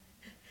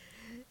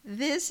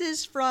This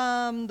is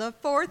from the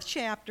 4th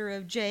chapter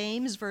of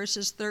James,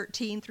 verses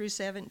 13 through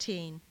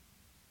 17.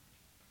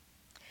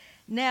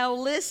 Now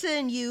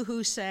listen, you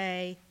who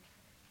say,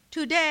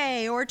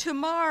 "Today or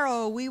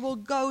tomorrow we will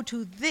go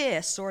to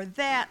this or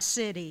that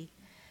city,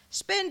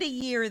 spend a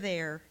year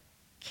there,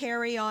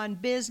 carry on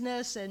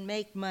business and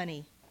make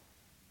money."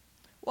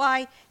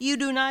 Why, you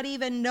do not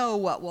even know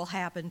what will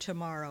happen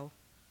tomorrow.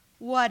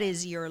 What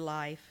is your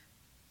life?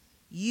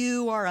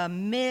 You are a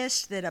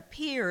mist that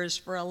appears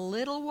for a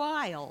little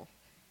while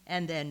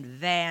and then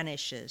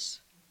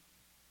vanishes.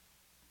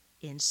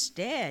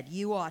 Instead,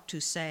 you ought to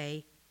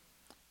say,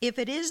 "If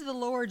it is the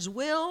Lord's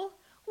will,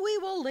 we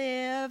will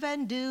live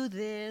and do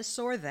this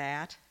or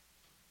that."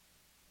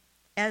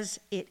 As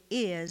it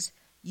is,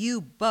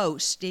 you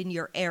boast in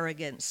your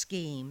arrogant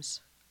schemes.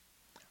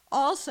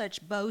 All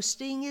such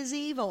boasting is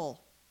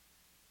evil.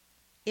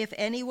 If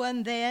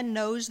anyone then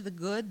knows the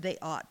good they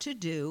ought to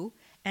do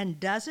and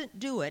doesn't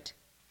do it,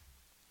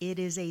 it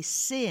is a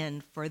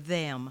sin for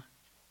them.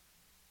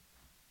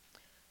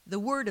 The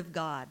word of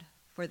God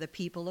for the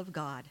people of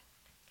God.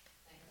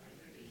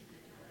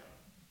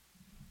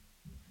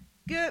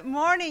 Good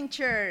morning,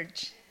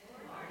 church.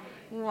 Good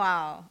morning.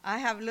 Wow, I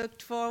have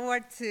looked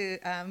forward to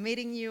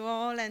meeting you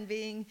all and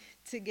being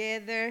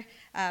together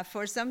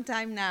for some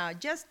time now.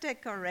 Just a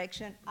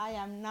correction, I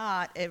am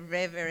not a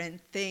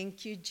reverend.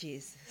 Thank you,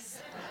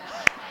 Jesus.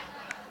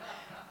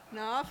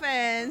 No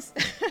offense.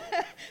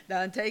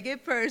 Don't take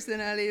it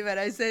personally, but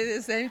I say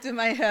the same to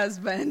my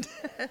husband.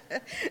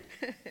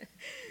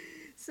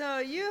 So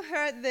you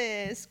heard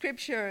the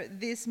scripture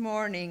this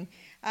morning.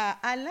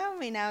 Allow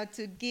me now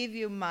to give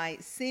you my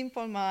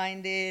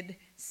simple-minded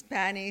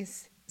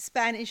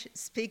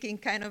Spanish-speaking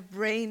kind of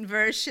brain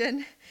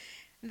version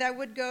that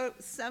would go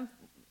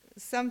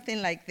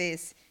something like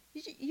this.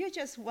 You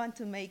just want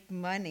to make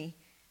money,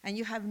 and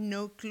you have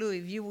no clue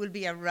if you will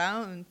be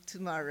around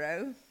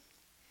tomorrow.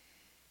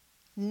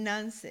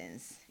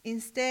 Nonsense.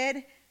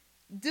 Instead,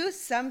 do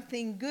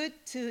something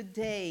good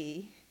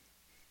today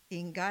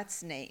in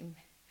God's name.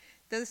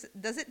 Does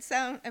it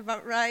sound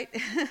about right?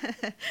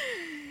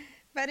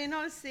 But in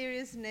all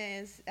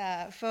seriousness,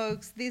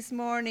 folks, this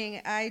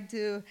morning I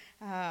do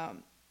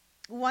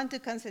want to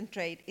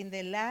concentrate in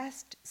the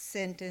last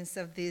sentence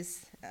of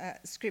this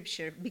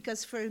scripture,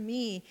 because for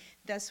me,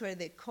 that's where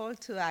the call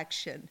to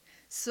action,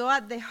 so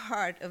at the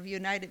heart of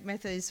United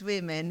Methodist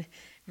Women,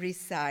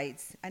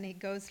 resides. And it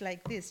goes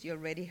like this. You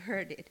already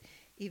heard it.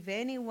 If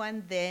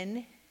anyone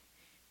then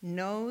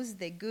knows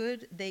the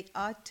good they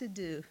ought to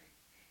do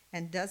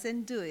and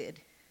doesn't do it,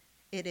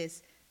 it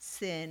is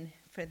sin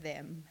for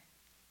them.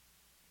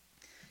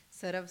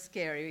 Sort of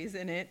scary,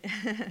 isn't it?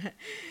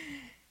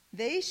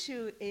 The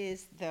issue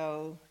is,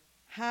 though,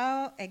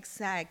 how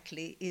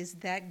exactly is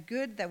that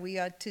good that we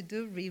ought to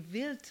do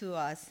revealed to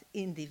us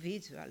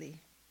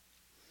individually?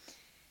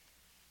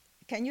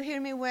 Can you hear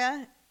me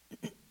well?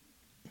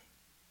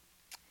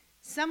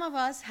 Some of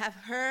us have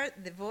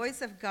heard the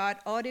voice of God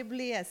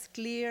audibly as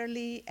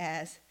clearly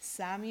as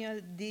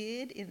Samuel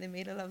did in the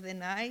middle of the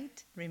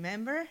night.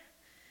 Remember?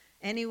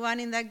 Anyone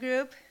in that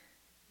group?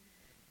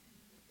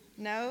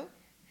 No?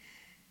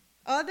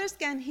 Others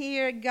can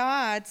hear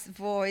God's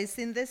voice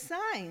in the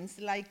signs,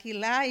 like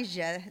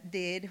Elijah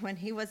did when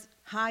he was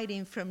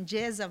hiding from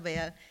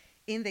Jezebel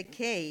in the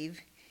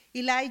cave.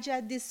 Elijah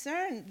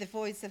discerned the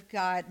voice of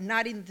God,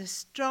 not in the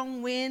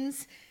strong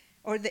winds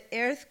or the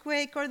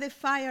earthquake or the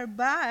fire,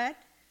 but,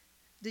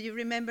 do you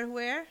remember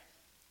where?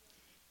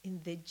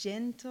 In the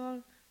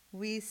gentle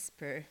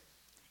whisper.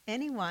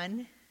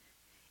 Anyone?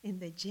 In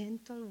the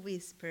gentle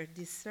whisper,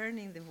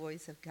 discerning the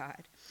voice of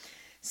God.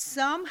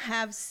 Some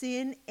have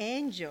seen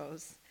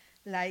angels,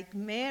 like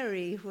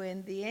Mary,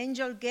 when the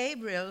angel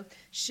Gabriel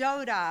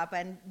showed up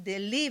and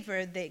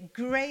delivered the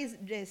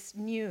greatest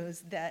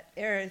news that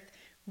earth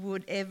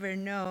would ever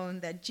know,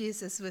 that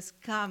Jesus was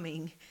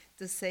coming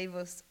to save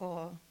us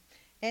all.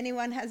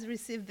 Anyone has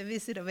received the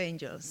visit of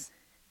angels?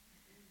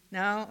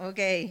 No?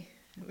 Okay.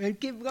 We'll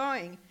keep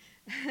going.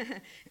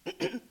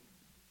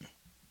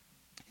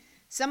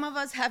 Some of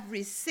us have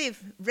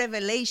received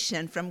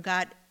revelation from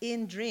God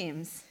in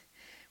dreams.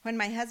 When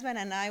my husband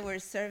and I were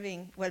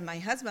my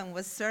husband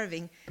was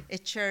serving a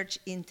church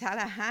in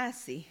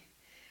Tallahassee,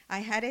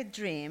 I had a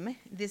dream.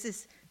 This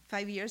is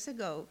 5 years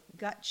ago.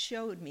 God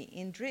showed me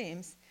in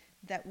dreams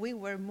that we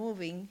were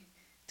moving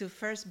to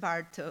First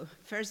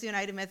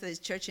United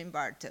Methodist Church in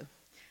Bartow.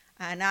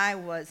 And I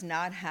was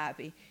not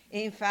happy.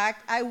 In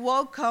fact, I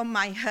woke up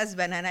my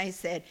husband and I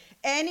said,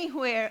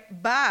 anywhere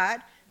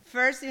but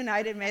First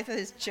United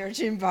Methodist Church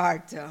in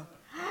Bartow.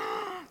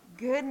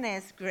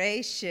 Goodness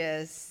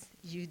gracious,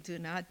 you do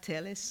not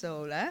tell a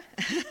soul, huh?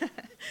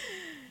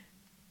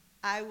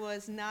 I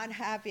was not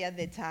happy at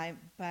the time,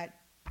 but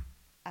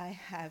I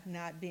have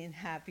not been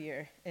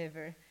happier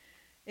ever.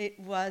 It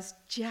was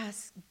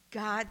just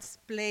God's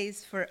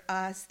place for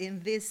us in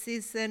this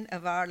season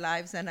of our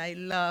lives, and I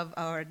love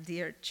our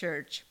dear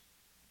church.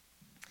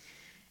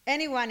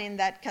 Anyone in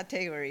that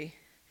category?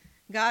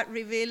 God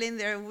revealing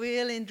their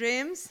will in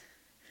dreams?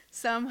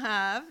 Some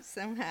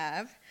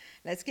have.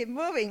 let's keep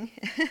moving.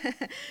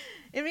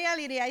 In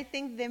reality, I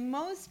think the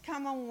most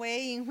common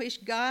way in which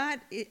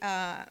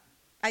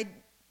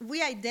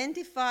we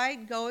identify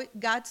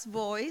God's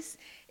voice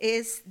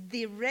is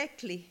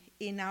directly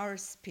in our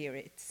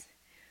spirits.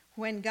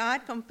 When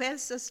God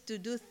compels us to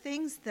do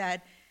things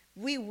that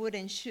we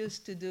wouldn't choose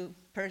to do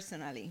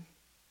personally.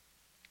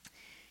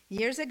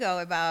 Years ago,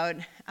 about,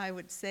 I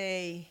would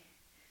say,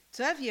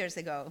 12 years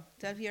ago,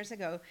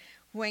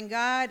 when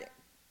God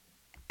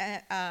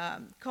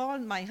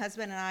called my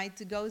husband and I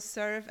to go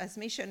serve as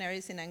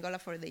missionaries in Angola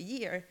for the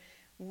year,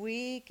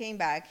 we came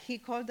back. He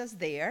called us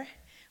there.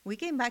 We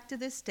came back to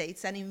the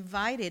States and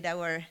invited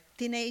our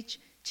teenage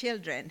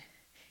children.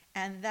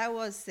 And that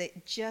was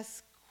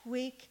just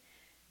quick,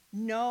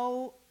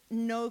 no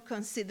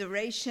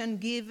consideration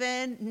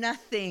given,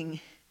 nothing.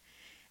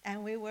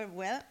 And we were,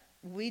 well,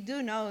 we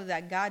do know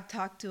that God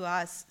talked to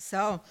us.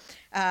 So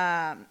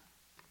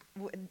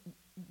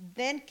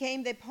then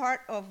came the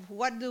part of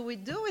what do we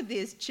do with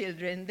these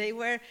children? They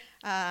were,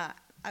 I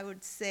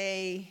would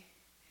say,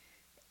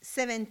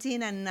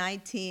 17 and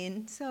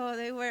 19. So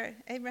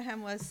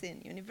Abraham was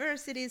in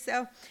university.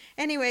 So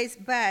anyways,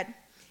 but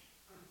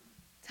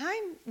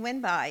time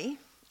went by,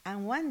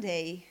 and one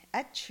day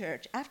at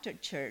church, after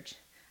church,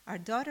 our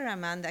daughter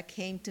Amanda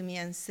came to me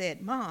and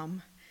said,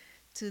 "Mom,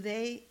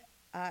 today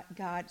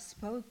God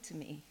spoke to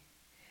me,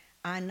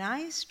 and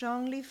I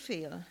strongly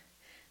feel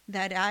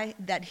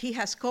that he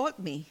has called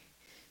me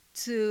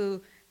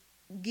to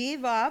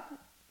give up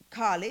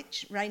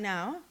college right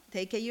now,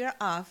 take a year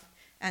off,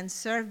 and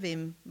serve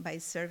him by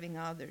serving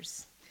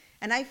others."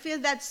 And I feel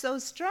that so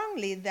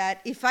strongly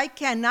that if I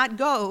cannot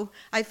go,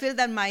 I feel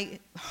that my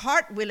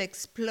heart will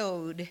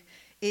explode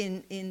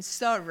in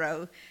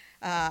sorrow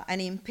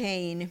and in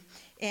pain.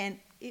 And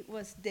it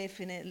was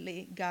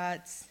definitely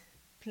God's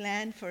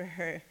plan for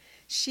her.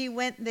 She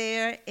went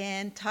there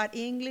and taught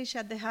English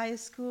at the high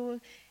school,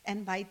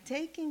 and by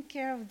taking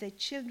care of the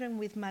children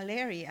with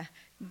malaria,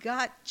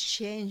 God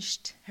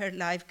changed her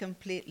life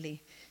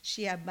completely.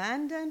 She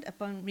abandoned,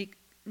 upon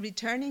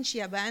returning, she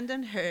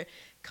abandoned her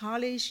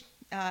college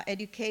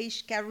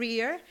education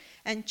career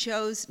and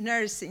chose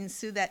nursing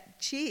so that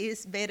she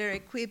is better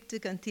equipped to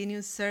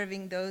continue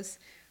serving those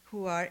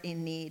who are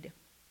in need.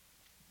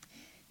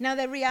 Now,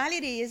 the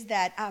reality is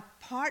that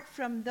apart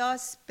from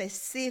those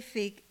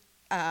specific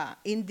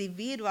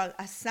individual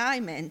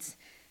assignments,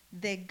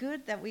 the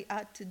good that we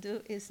ought to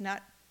do is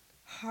not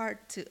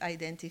hard to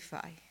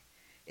identify.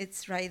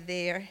 It's right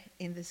there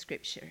in the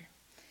scripture.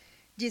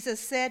 Jesus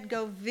said,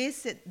 "Go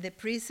visit the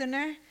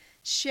prisoner,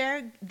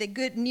 share the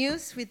good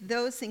news with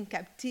those in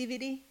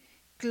captivity,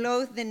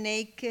 clothe the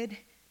naked,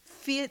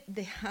 feed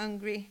the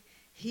hungry,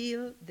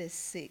 heal the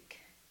sick."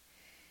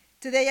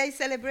 Today I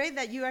celebrate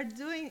that you are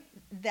doing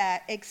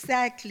that,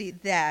 exactly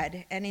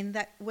that, and in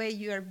that way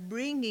you are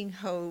bringing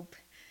hope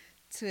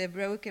to a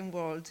broken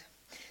world.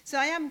 So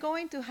I am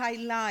going to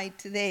highlight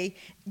today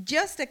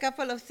just a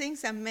couple of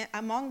things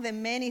among the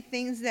many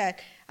things that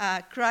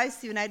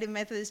Christ United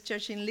Methodist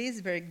Church in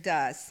Leesburg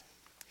does.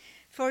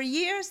 For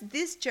years,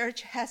 this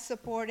church has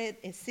supported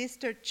a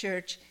sister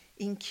church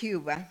in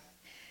Cuba.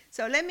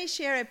 So let me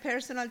share a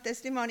personal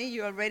testimony.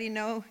 You already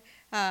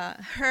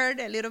heard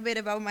a little bit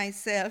about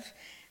myself.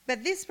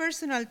 But this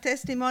personal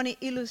testimony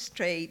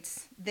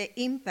illustrates the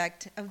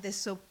impact of the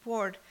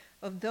support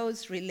of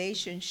those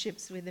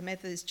relationships with the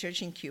Methodist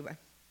Church in Cuba.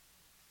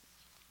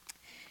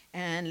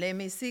 And let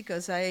me see,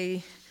 because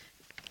I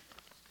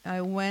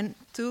went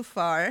too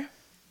far.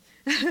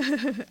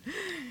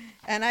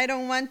 And I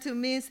don't want to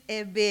miss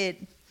a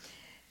bit.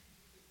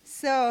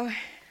 So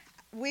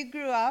we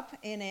grew up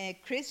in a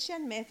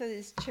Christian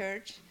Methodist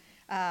church,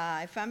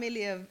 a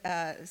family of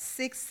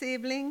 6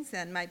 siblings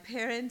and my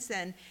parents.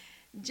 And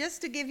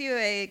just to give you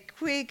a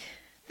quick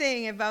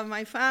thing about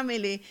my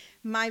family,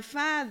 my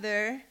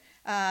father,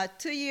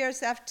 2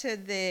 years after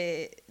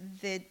the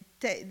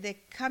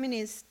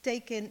communists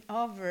taken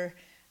over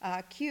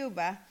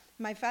Cuba,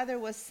 my father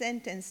was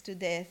sentenced to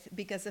death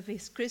because of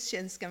his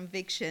Christian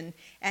conviction,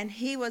 and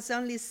he was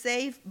only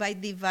saved by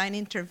divine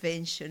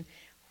intervention.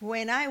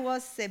 When I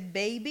was a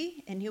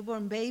baby, a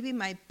newborn baby,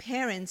 my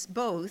parents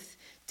both,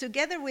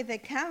 together with the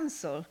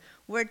council,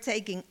 were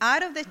taken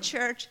out of the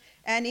church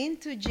and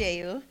into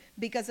jail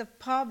because of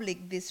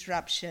public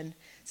disruption.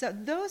 So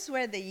those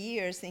were the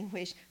years in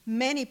which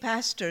many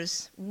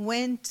pastors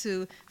went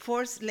to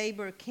forced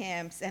labor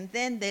camps, and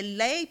then the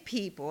lay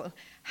people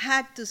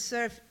had to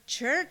serve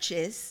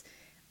churches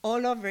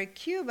all over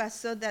Cuba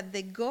so that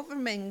the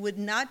government would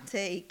not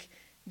take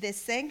the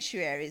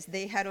sanctuaries.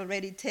 They had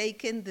already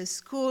taken the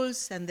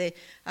schools and the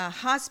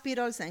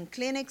hospitals and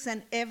clinics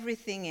and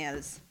everything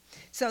else.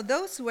 So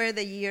those were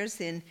the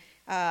years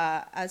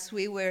as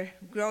we were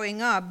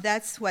growing up.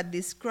 That's what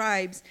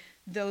describes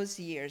those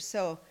years.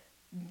 So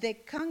the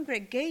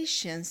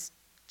congregations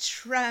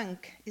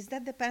shrunk. Is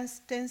that the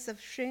past tense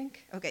of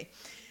shrink? Okay.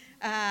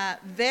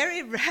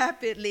 Very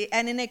rapidly.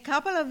 And in a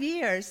couple of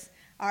years,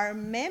 our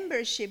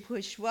membership,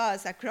 which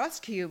was across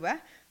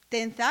Cuba,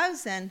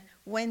 10,000,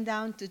 went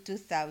down to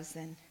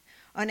 2,000.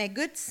 On a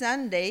good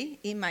Sunday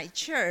in my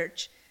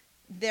church,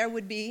 there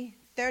would be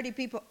 30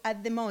 people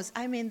at the most.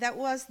 I mean, that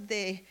was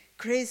the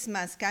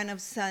Christmas kind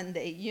of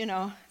Sunday,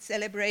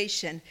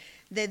 celebration.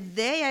 The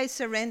day I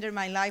surrendered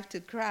my life to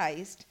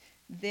Christ,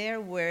 there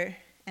were,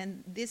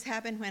 and this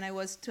happened when I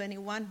was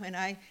 21, when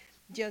I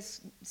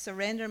just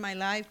surrendered my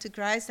life to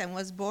Christ and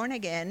was born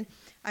again.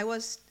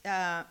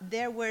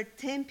 There were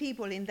 10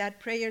 people in that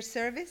prayer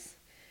service,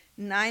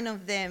 9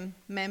 of them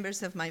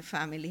members of my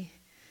family.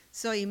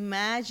 So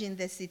imagine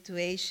the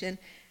situation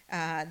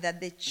that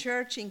the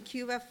church in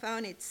Cuba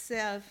found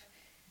itself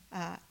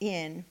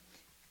in.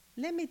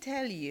 Let me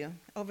tell you,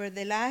 over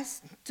the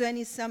last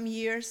 20-some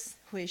years,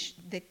 which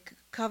the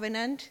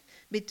covenant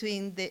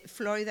between the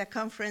Florida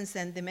Conference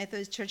and the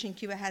Methodist Church in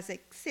Cuba has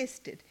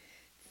existed,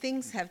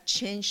 things have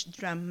changed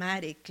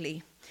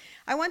dramatically.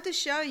 I want to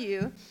show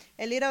you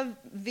a little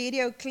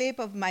video clip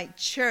of my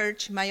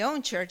church, my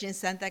own church in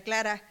Santa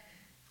Clara,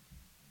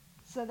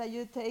 so that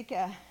you take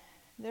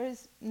there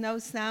is no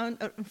sound,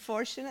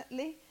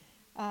 unfortunately,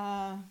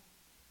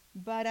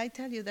 but I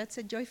tell you, that's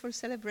a joyful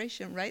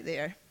celebration right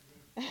there.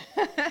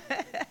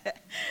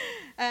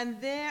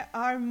 And there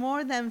are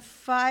more than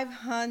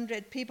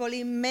 500 people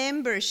in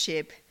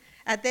membership.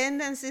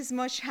 Attendance is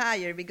much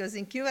higher because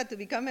in Cuba, to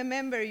become a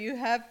member, you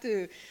have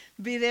to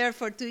be there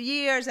for 2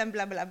 years and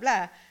blah, blah,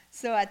 blah.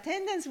 So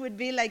attendance would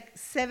be like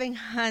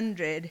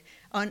 700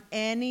 on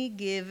any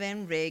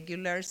given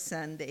regular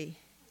Sunday.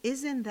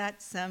 Isn't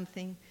that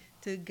something?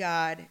 To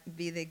God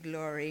be the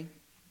glory.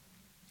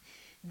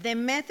 The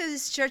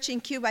Methodist Church in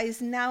Cuba is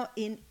now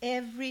in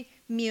every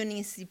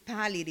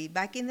municipality.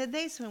 Back in the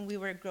days when we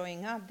were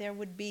growing up, there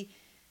would be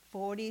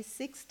 40,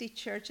 60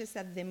 churches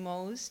at the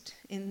most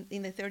in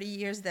the 30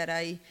 years that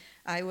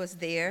I was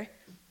there.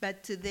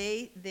 But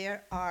today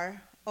there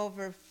are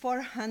over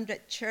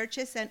 400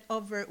 churches and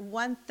over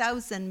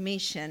 1,000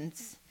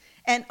 missions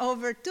and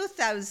over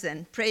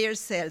 2,000 prayer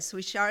cells,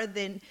 which are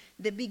the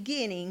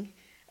beginning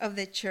of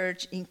the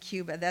church in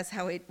Cuba. That's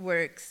how it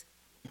works.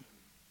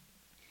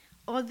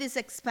 All this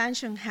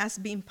expansion has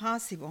been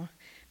possible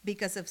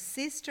because of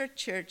sister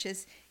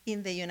churches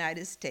in the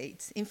United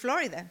States, in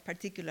Florida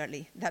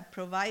particularly, that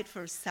provide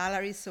for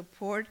salary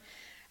support,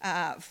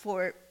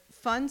 for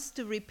funds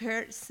to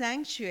repair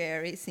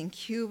sanctuaries in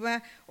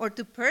Cuba, or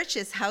to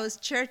purchase house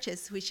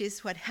churches, which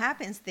is what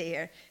happens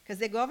there, because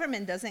the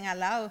government doesn't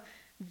allow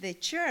the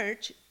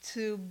church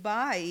to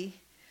buy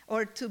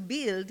or to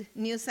build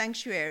new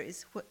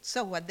sanctuaries.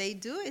 So what they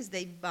do is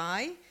they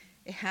buy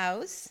a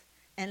house,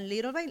 and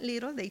little by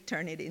little, they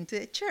turn it into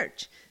a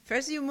church.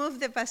 First, you move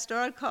the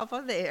pastoral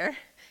couple there,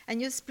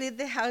 and you split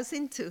the house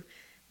into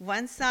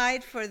one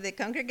side for the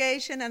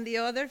congregation and the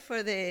other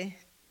for the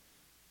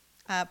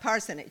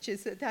parsonage.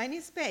 It's a tiny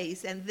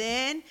space. And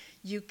then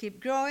you keep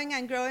growing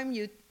and growing.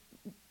 You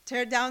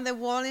tear down the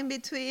wall in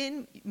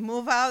between,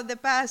 move out the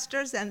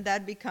pastors, and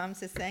that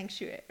becomes a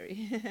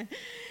sanctuary.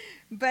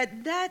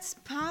 But that's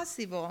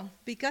possible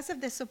because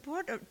of the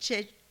support of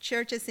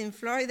churches in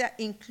Florida,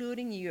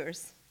 including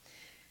yours.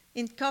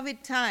 In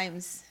COVID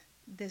times,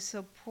 the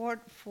support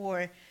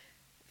for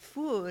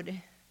food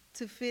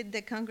to feed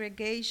the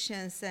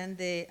congregations and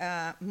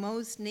the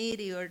most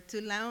needy, or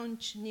to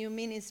launch new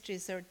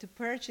ministries, or to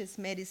purchase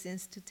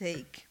medicines to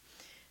take,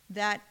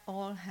 that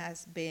all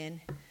has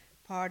been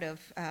part of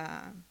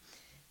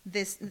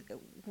this,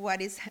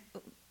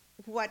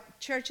 what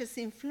churches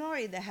in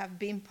Florida have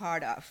been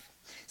part of.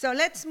 So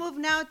let's move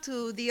now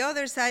to the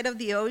other side of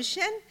the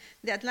ocean,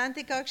 the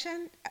Atlantic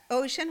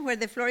Ocean, where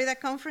the Florida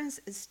Conference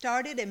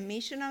started a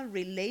missional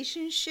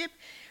relationship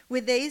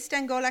with the East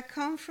Angola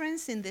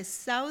Conference in the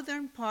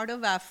southern part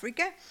of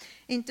Africa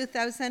in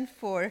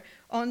 2004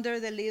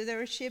 under the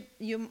leadership,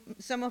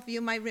 some of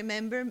you might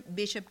remember,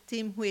 Bishop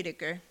Tim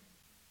Whitaker.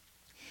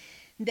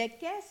 The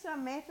Queso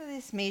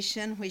Methodist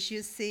Mission, which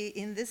you see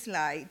in the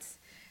slides,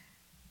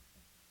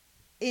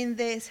 in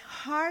the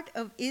heart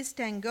of East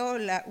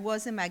Angola,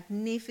 was a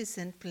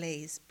magnificent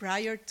place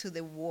prior to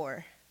the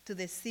war, to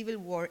the civil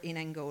war in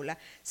Angola,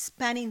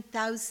 spanning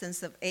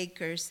thousands of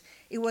acres.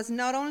 It was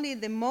not only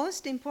the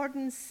most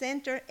important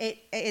center,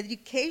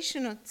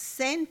 educational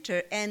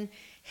center and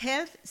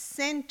health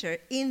center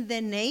in the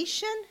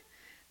nation,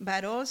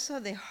 but also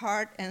the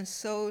heart and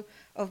soul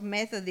of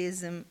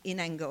Methodism in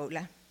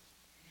Angola.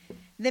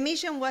 The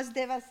mission was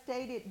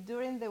devastated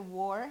during the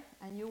war,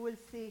 and you will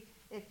see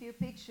a few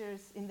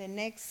pictures in the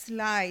next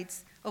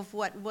slides of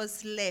what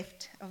was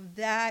left of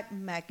that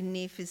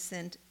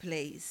magnificent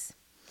place.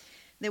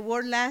 The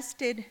war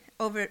lasted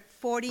over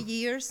 40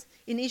 years,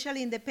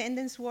 initially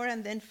independence war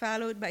and then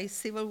followed by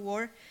civil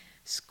war.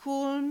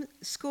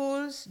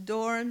 Schools,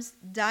 dorms,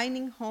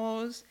 dining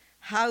halls,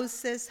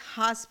 houses,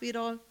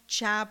 hospital,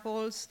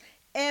 chapels,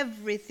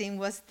 everything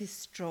was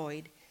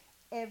destroyed,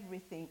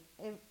 everything.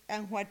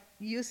 And what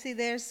you see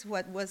there is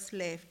what was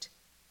left.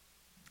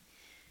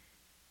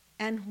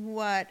 And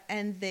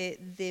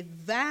the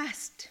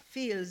vast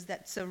fields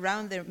that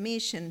surround their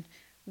mission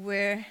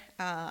were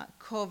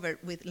covered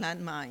with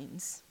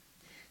landmines.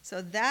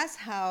 So that's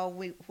how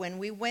when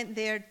we went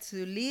there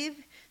to live,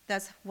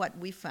 that's what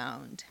we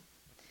found.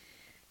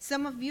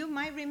 Some of you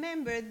might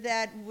remember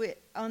that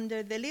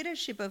under the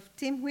leadership of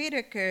Tim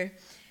Whitaker,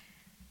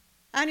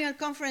 annual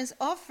conference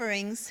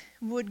offerings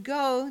would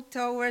go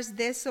towards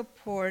the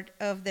support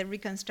of the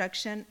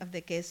reconstruction of the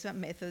Keswa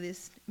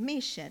Methodist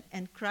Mission,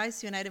 and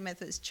Christ United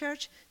Methodist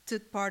Church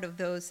took part of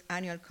those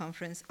annual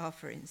conference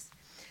offerings.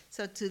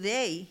 So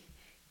today,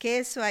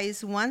 Keswa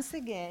is once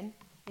again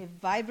a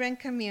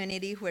vibrant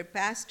community where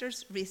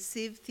pastors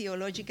receive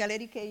theological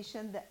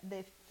education.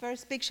 The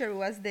first picture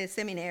was the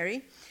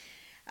seminary.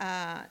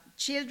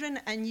 Children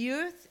and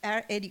youth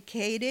are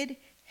educated.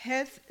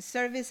 Health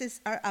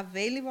services are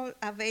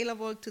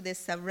available to the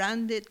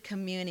surrounded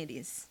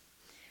communities.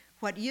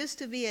 What used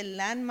to be a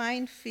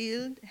landmine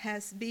field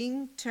has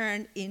been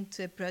turned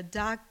into a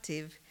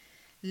productive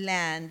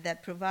land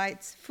that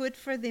provides food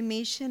for the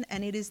mission,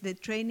 and it is the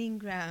training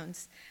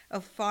grounds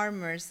of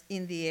farmers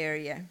in the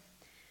area.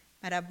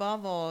 But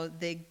above all,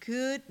 the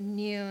good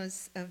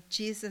news of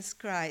Jesus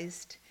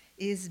Christ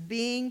is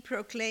being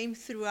proclaimed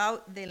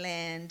throughout the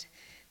land.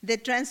 The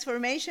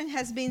transformation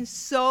has been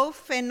so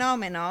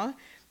phenomenal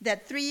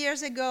that 3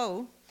 years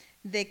ago,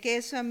 the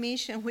Keswa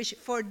Mission, which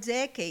for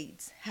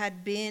decades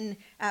had been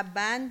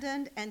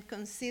abandoned and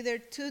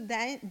considered too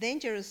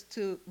dangerous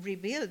to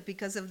rebuild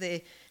because of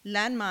the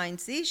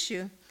landmines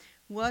issue,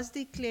 was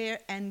declared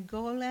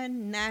Angolan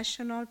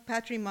National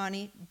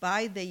Patrimony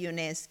by the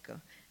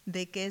UNESCO,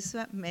 the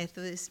Keswa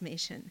Methodist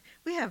Mission.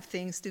 We have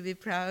things to be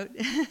proud.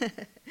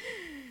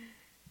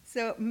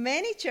 So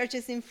many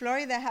churches in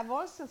Florida have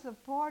also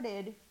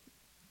supported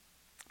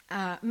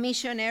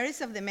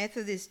missionaries of the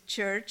Methodist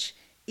Church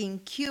in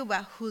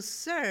Cuba who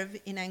serve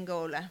in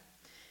Angola.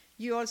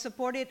 You all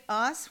supported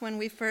us when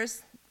we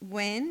first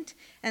went,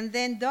 and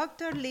then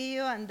Dr.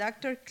 Leo and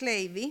Dr.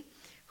 Clavey,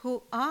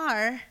 who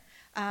are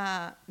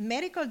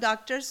medical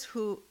doctors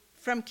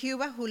from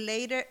Cuba who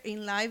later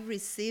in life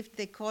received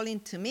the calling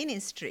to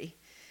ministry.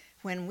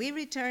 When we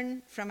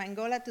returned from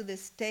Angola to the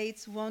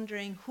States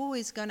wondering who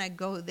is going to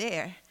go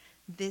there,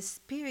 the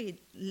Spirit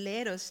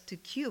led us to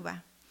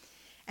Cuba.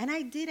 And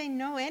I didn't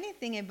know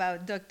anything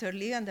about Dr.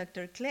 Leo and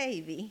Dr.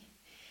 Clavey.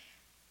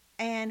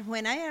 And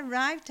when I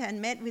arrived and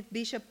met with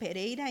Bishop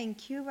Pereira in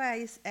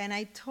Cuba, and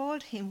I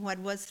told him what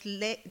was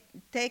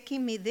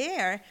taking me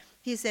there,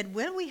 he said,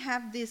 well, we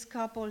have this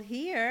couple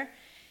here.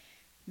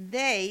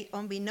 They,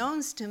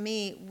 unbeknownst to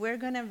me, were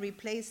going to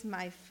replace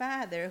my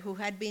father, who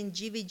had been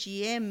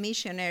GBGM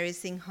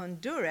missionaries in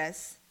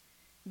Honduras,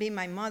 being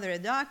my mother a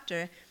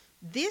doctor.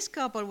 This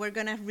couple were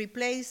going to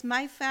replace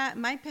my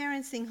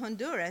parents in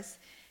Honduras.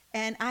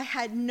 And I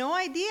had no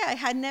idea. I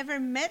had never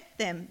met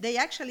them. They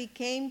actually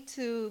came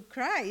to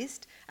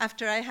Christ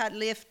after I had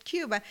left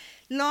Cuba.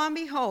 Lo and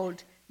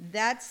behold,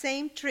 that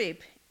same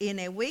trip, in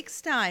a week's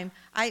time,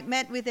 I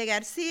met with the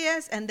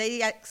Garcias, and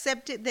they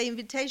accepted the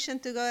invitation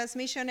to go as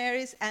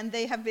missionaries, and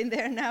they have been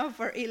there now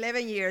for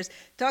 11 years,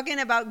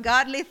 talking about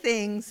godly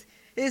things.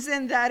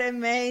 Isn't that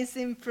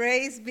amazing?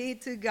 Praise be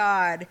to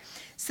God.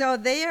 So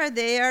they are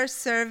there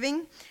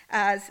serving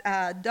as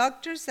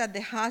doctors at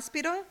the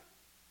hospital,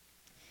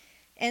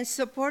 and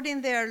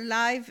supporting their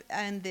life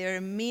and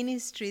their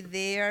ministry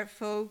there,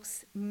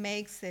 folks,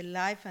 makes a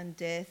life and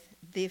death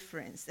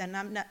difference. And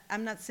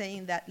I'm not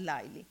saying that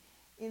lightly.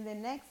 In the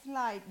next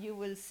slide, you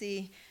will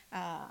see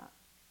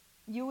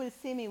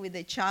me with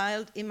a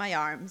child in my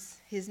arms.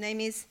 His name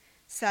is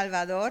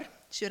Salvador.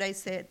 Should I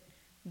say it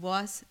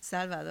was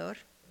Salvador?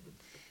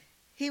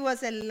 He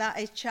was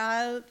a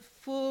child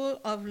full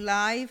of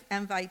life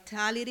and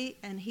vitality,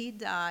 and he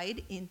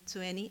died in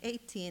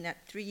 2018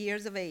 at 3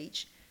 years of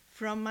age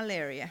from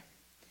malaria,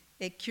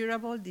 a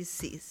curable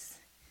disease.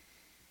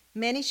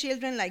 Many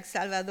children like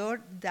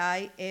Salvador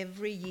die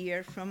every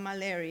year from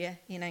malaria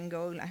in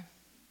Angola.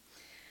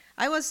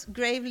 I was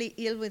gravely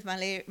ill with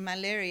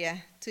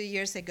malaria 2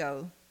 years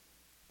ago,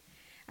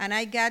 and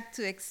I got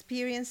to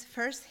experience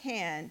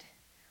firsthand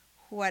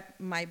what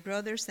my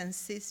brothers and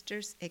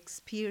sisters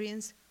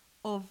experience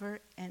over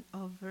and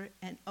over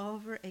and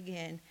over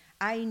again.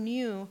 I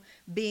knew,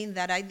 being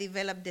that I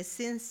developed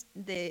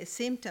the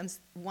symptoms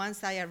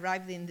once I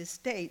arrived in the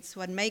States.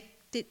 What made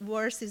it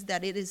worse is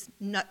that it is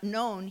not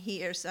known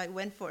here, so I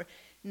went for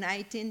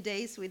 19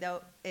 days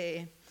without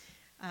a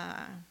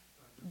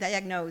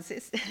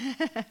diagnosis.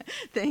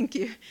 Thank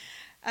you.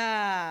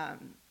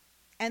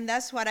 And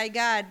that's what I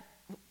got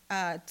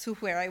to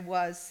where I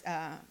was.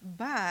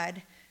 But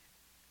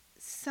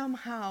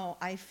somehow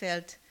I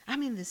felt,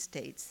 I'm in the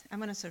States. I'm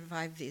going to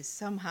survive this.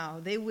 Somehow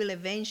they will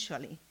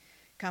eventually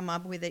come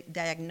up with a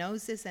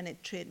diagnosis and a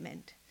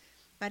treatment.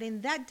 But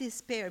in that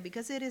despair,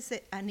 because it is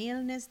an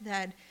illness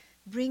that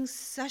brings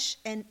such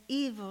an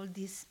evil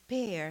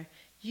despair,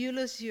 you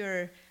lose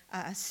your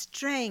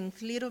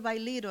strength little by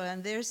little.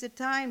 And there's a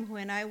time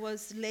when I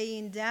was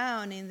laying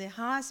down in the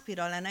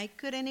hospital and I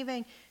couldn't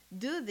even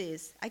do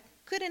this.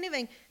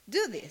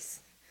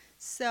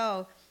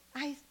 So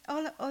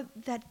all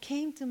that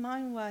came to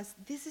mind was,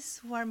 this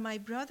is what my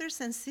brothers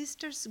and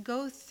sisters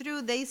go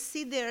through. They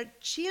see their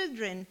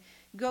children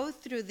go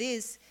through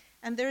this,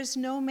 and there's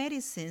no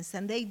medicines,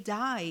 and they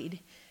died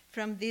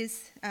from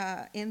this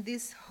in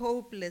this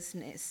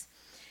hopelessness.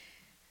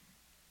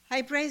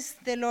 I praise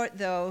the Lord,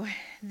 though,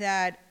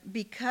 that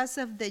because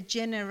of the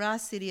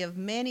generosity of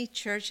many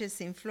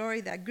churches in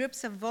Florida,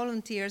 groups of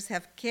volunteers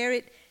have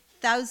carried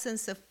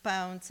thousands of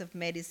pounds of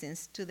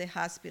medicines to the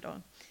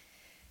hospital.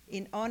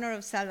 In honor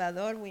of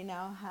Salvador, we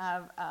now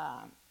have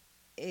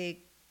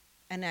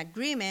an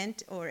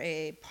agreement or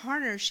a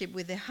partnership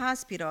with the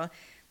hospital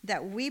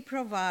that we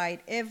provide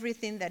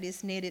everything that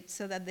is needed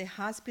so that the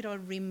hospital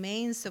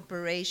remains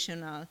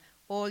operational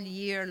all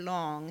year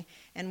long.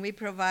 And we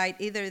provide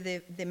either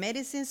the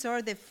medicines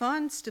or the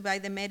funds to buy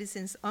the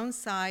medicines on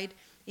site,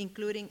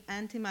 including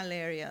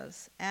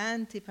antimalarials,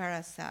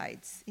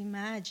 antiparasites.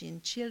 Imagine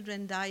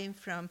children dying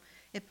from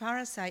a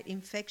parasite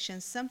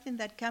infection, something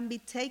that can be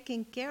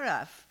taken care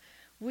of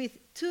with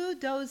 2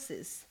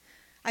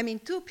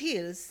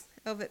 pills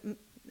of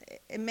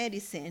a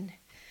medicine.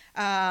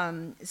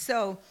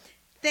 So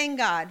thank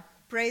God,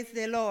 praise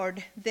the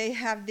Lord, they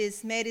have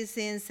these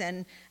medicines,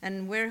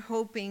 and we're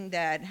hoping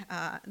that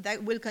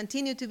that will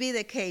continue to be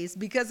the case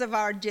because of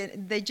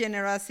the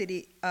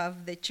generosity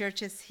of the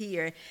churches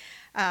here.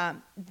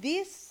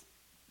 These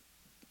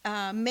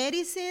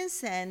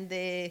medicines and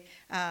the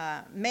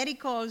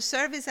medical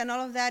service and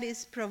all of that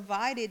is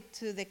provided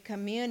to the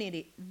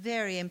community,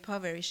 very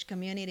impoverished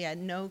community, at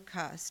no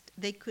cost.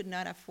 They could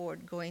not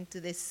afford going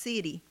to the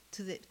city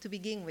to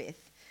begin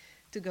with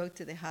to go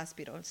to the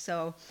hospital.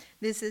 So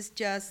this is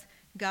just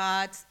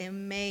God's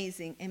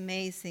amazing,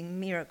 amazing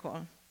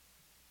miracle.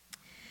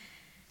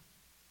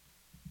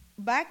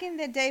 Back in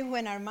the day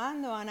when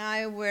Armando and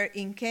I were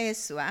in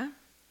Quesua,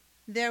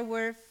 there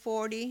were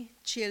 40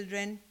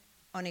 children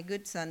on a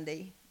good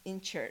Sunday in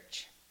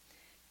church.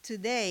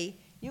 Today,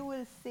 you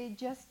will see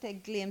just a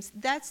glimpse.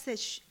 That's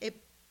a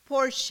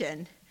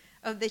portion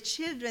of the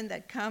children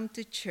that come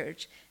to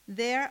church.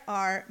 There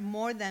are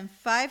more than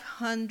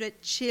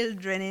 500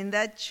 children in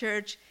that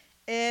church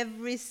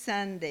every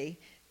Sunday,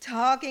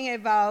 talking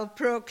about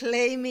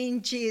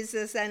proclaiming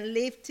Jesus and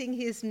lifting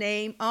his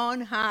name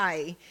on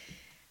high.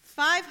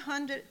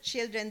 500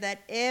 children that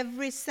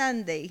every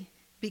Sunday,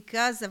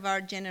 because of our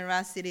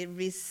generosity,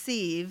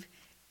 receive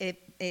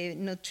a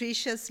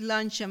nutritious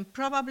luncheon,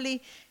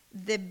 probably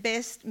the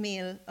best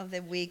meal of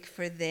the week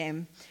for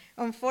them.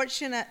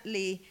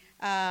 Unfortunately,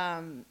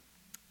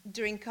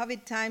 during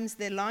COVID times,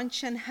 the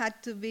luncheon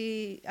had to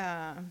be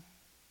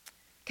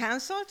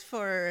canceled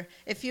for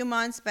a few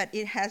months, but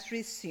it has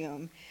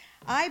resumed.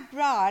 I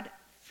brought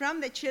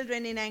from the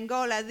children in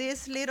Angola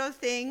these little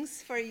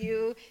things for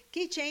you,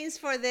 keychains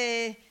for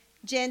the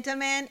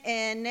gentlemen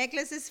and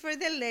necklaces for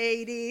the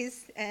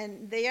ladies,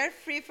 and they are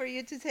free for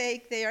you to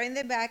take. They are in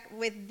the back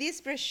with this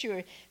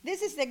brochure.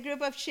 This is the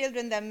group of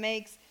children that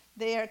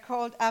they are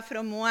called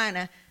Afro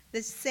Moana,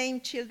 the same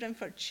children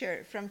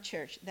from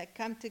church that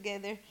come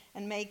together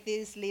and make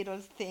these little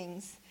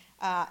things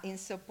in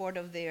support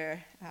of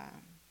their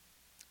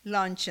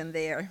luncheon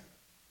there.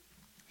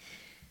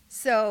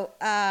 So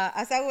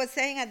as I was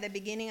saying at the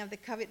beginning of the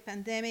COVID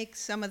pandemic,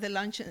 some of the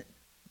luncheon,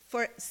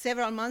 for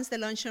several months, the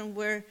luncheon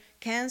were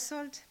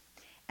canceled,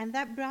 and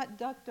that brought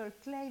Dr.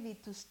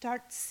 Clavey to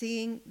start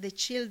seeing the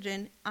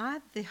children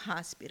at the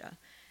hospital.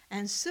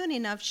 And soon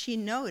enough, she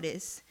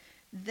noticed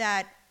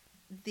that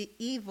the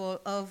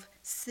evil of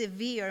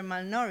severe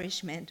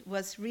malnourishment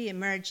was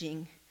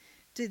reemerging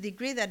to a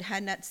degree that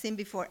had not seen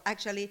before.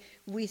 Actually,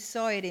 we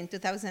saw it in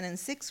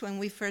 2006 when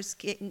we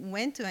first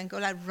went to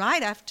Angola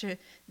right after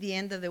the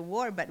end of the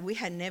war, but we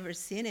had never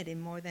seen it in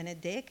more than a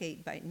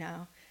decade by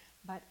now.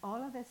 But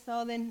all of a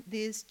sudden,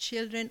 these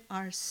children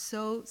are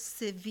so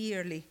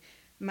severely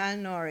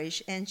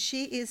malnourished. And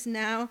she is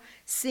now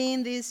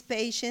seeing these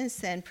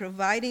patients and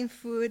providing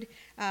food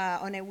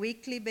on a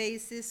weekly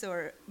basis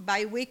or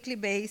bi-weekly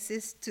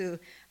basis to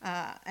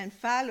and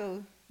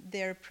follow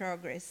their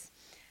progress.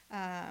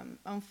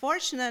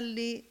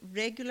 Unfortunately,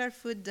 regular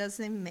food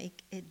doesn't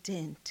make a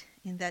dent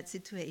in that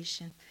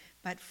situation.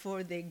 But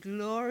for the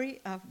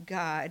glory of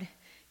God,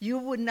 you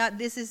would not,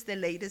 this is the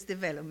latest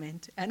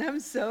development, and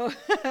I'm so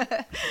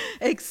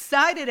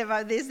excited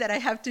about this that I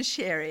have to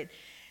share it.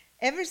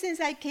 Ever since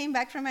I came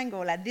back from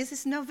Angola, this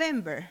is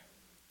November,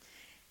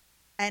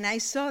 and I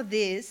saw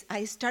this,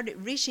 I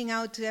started reaching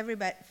out to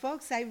everybody.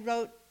 Folks, I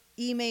wrote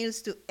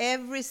emails to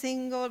every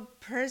single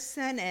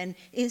person and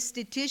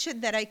institution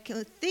that I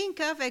could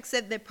think of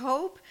except the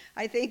Pope.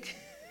 I think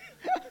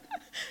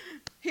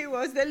he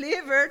was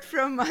delivered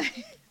from my...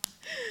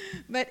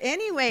 But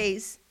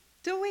anyways,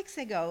 2 weeks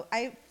ago,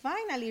 I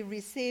finally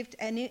received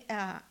an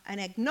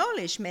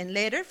acknowledgement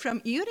letter from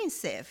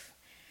UNICEF,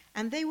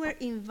 and they were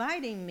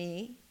inviting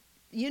me.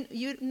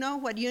 You know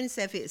what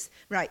UNICEF is,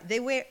 right? They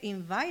were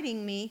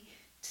inviting me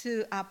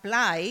to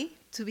apply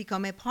to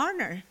become a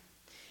partner.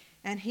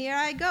 And here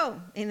I go,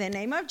 in the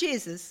name of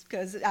Jesus,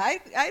 because I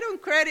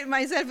don't credit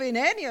myself in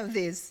any of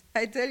this.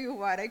 I tell you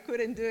what, I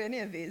couldn't do any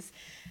of this.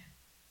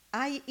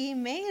 I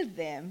emailed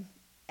them,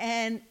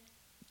 and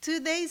 2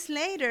 days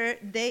later,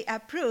 they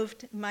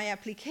approved my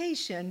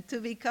application to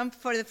become,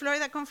 for the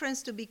Florida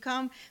Conference, to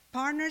become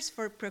partners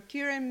for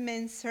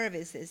procurement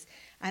services.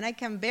 and I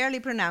can barely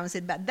pronounce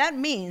it, but that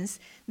means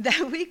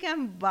that we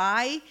can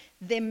buy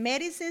the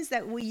medicines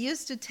that we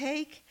used to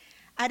take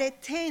at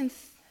 1/10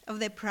 of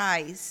the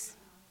price.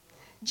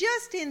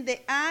 Just in the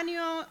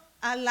annual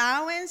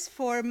allowance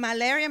for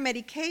malaria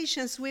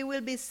medications, we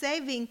will be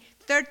saving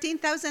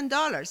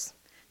 $13,000,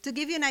 to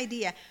give you an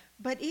idea.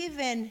 But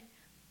even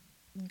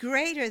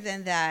greater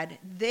than that,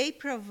 they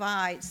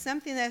provide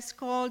something that's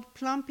called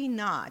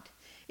Plumpy-Nut.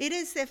 It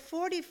is a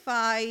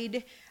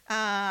fortified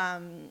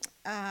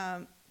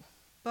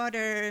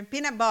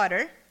peanut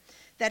butter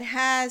that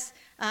has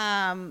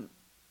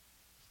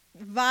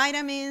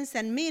vitamins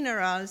and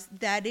minerals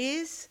that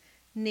is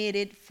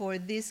needed for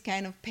this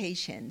kind of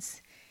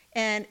patients.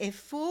 And a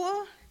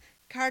full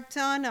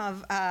carton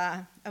of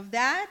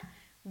that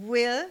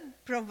will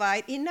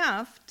provide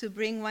enough to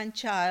bring one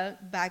child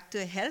back to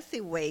a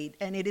healthy weight,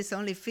 and it is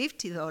only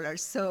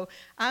 $50. So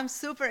I'm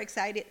super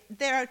excited.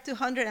 There are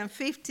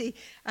 250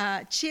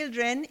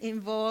 children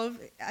involved,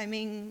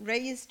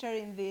 registered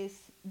in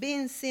this,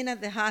 being seen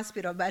at the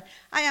hospital, but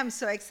I am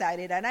so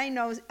excited, and I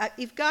know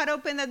if God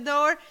opened the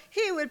door,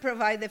 He will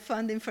provide the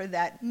funding for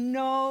that.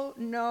 No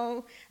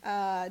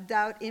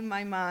doubt in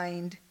my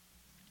mind.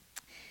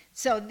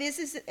 So this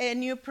is a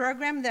new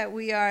program that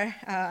we are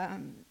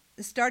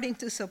starting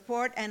to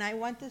support, and I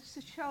wanted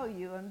to show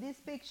you on this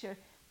picture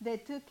the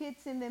two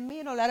kids in the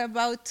middle are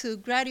about to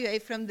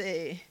graduate from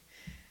the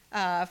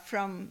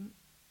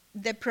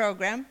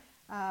program.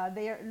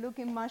 They are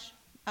looking much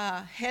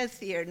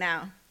healthier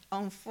now,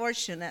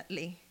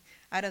 unfortunately,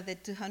 out of the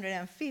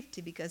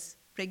 250, because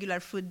regular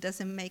food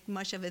doesn't make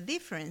much of a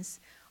difference.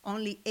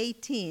 Only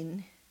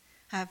 18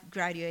 have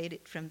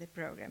graduated from the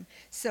program.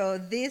 So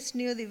this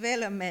new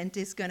development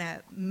is going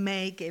to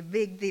make a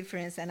big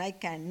difference, and I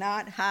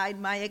cannot hide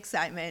my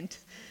excitement.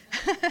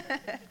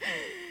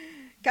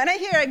 Can I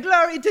hear a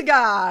glory to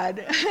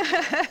God?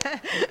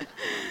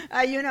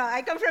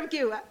 I come from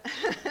Cuba,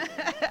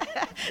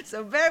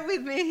 so bear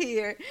with me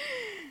here.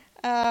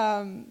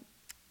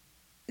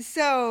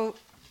 So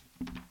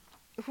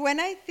when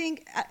I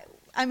think,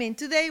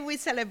 today we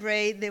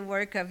celebrate the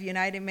work of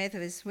United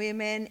Methodist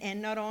Women,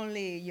 and not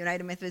only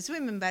United Methodist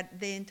Women, but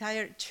the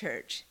entire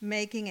church,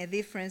 making a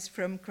difference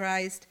from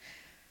Christ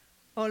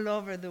all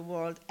over the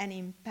world and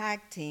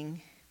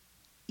impacting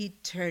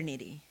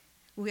eternity.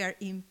 We are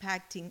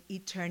impacting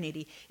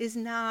eternity. It's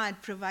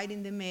not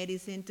providing the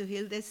medicine to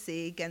heal the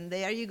sick, and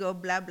there you go,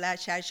 blah, blah,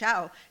 chow,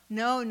 chow.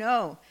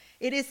 No.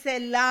 It is a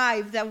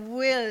life that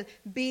will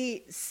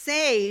be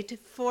saved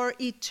for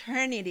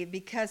eternity,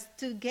 because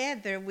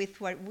together with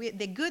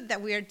the good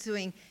that we are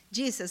doing,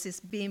 Jesus is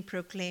being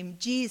proclaimed.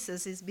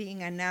 Jesus is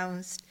being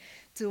announced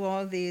to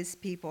all these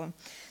people.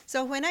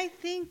 So when I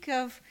think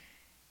of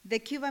the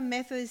Cuban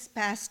Methodist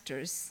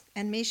pastors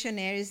and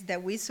missionaries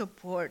that we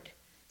support,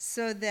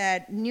 so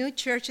that new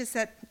churches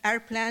are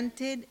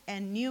planted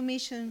and new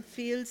mission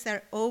fields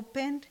are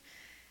opened,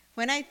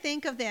 when I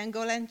think of the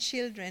Angolan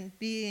children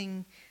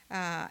being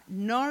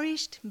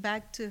nourished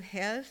back to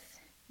health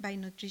by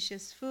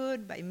nutritious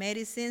food, by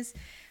medicines.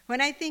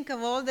 When I think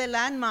of all the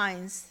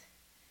landmines,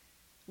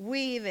 we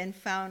even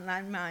found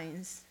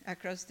landmines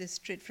across the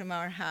street from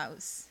our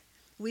house.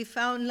 We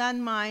found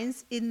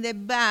landmines in the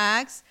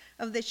bags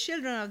of the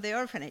children of the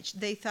orphanage.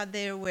 They thought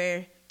they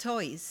were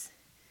toys.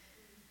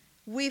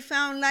 We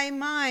found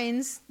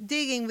landmines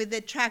digging with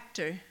the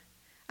tractor.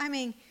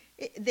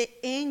 The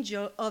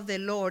angel of the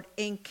Lord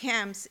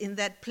encamps in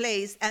that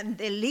place and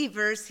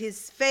delivers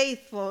his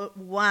faithful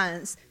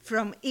ones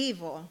from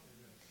evil.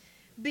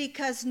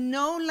 Because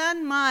no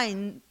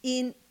landmine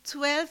in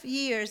 12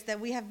 years that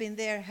we have been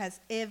there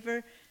has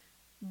ever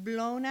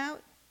blown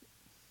out.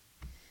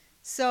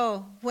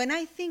 So when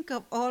I think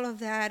of all of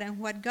that and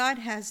what God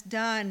has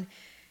done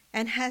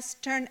and has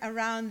turned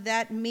around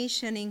that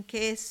mission in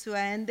Quesua,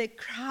 and the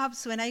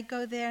crops, when I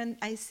go there and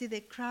I see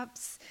the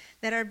crops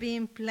that are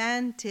being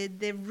planted,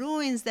 the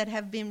ruins that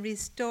have been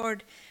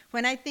restored,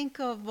 when I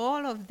think of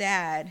all of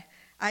that,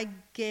 I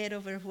get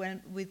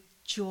overwhelmed with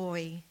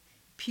joy,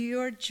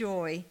 pure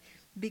joy,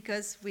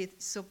 because with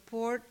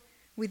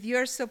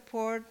your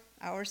support,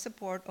 our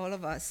support, all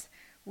of us,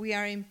 we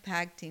are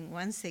impacting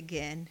once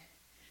again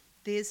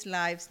these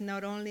lives,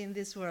 not only in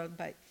this world,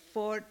 but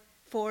for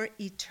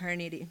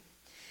eternity.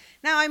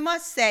 Now, I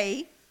must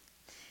say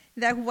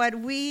that what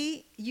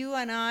you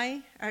and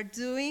I are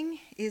doing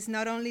is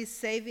not only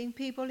saving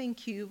people in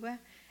Cuba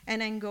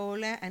and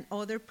Angola and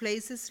other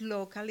places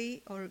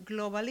locally or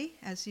globally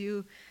as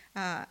you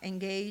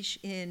engage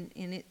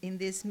in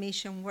this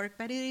mission work,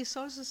 but it is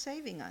also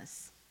saving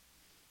us.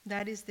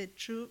 That is the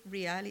true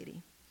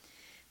reality.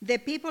 The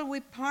people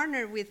we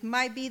partner with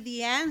might be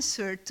the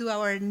answer to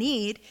our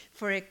need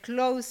for a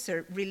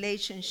closer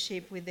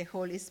relationship with the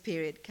Holy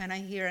Spirit. Can I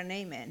hear an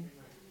amen?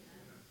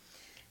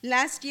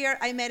 Last year,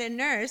 I met a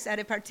nurse at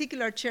a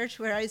particular church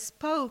where I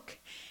spoke,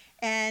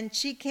 and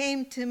she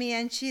came to me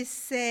and she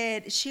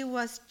said she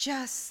was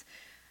just,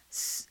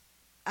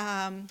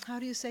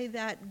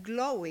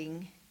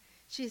 glowing.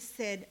 She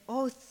said,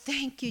 "Oh,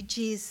 thank you,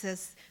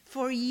 Jesus,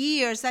 For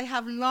years, I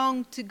have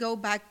longed to go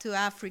back to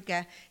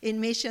Africa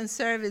in mission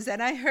service. And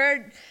I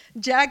heard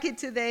Jackie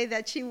today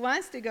that she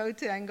wants to go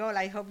to Angola.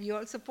 I hope you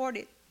all support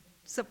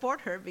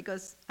her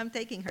because I'm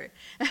taking her.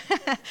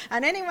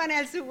 And anyone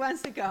else who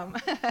wants to come.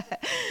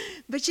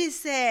 But she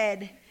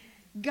said,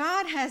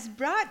 God has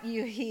brought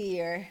you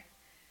here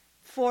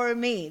for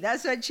me.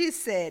 That's what she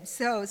said.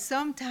 So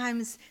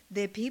sometimes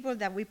the people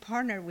that we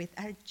partner with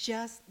are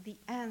just the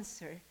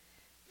answer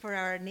for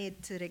our need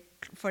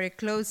for a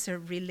closer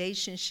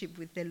relationship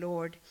with the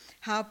Lord.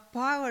 How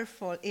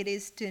powerful it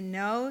is to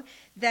know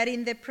that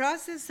in the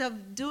process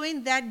of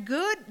doing that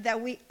good that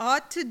we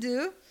ought to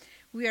do,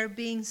 we are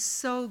being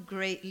so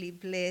greatly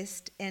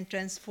blessed and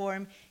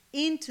transformed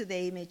into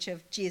the image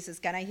of Jesus.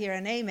 Can I hear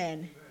an amen?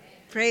 Amen.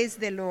 Praise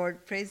the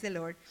Lord. Praise the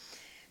Lord.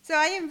 So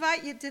I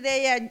invite you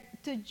today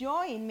to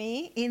join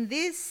me in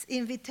this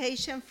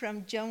invitation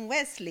from John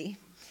Wesley.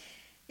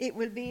 It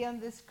will be on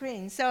the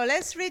screen. So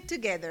let's read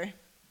together.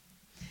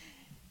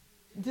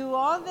 Do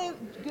all the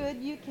good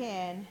you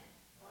can,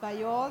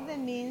 by all the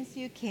means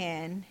you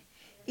can,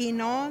 in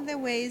all the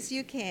ways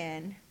you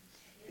can,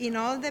 in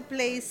all the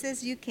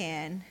places you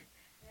can,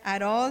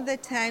 at all the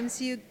times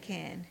you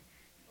can,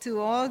 to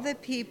all the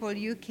people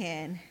you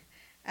can,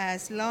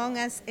 as long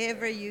as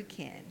ever you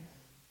can.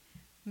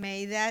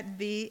 May that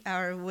be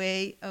our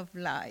way of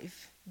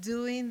life,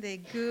 doing the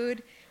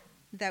good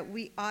that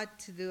we ought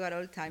to do at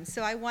all times.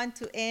 So I want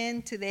to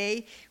end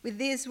today with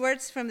these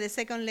words from the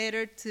second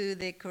letter to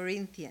the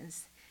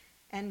Corinthians.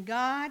 And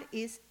God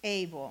is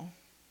able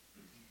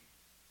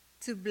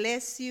to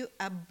bless you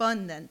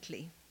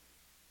abundantly.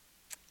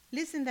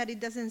 Listen that it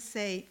doesn't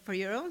say for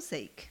your own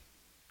sake.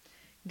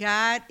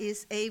 God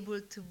is able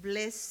to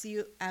bless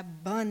you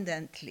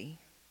abundantly,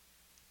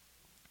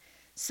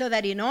 so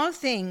that in all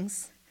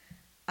things,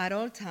 at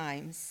all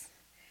times,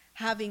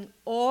 having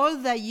all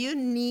that you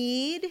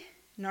need,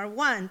 nor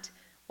want,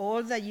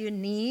 all that you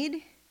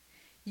need,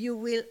 you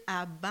will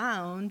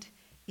abound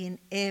in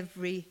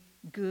every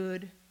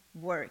good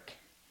work.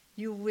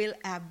 You will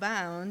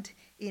abound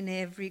in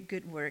every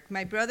good work.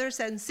 My brothers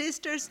and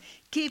sisters,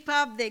 keep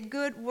up the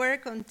good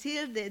work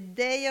until the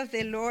day of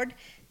the Lord,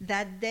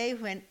 that day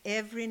when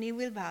every knee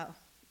will bow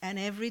and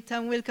every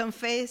tongue will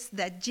confess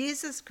that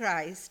Jesus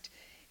Christ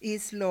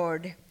is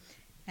Lord.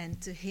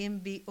 And to him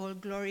be all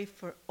glory,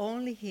 for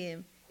only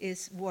him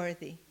is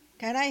worthy.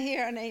 Can I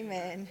hear an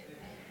amen?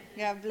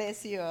 God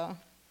bless you all.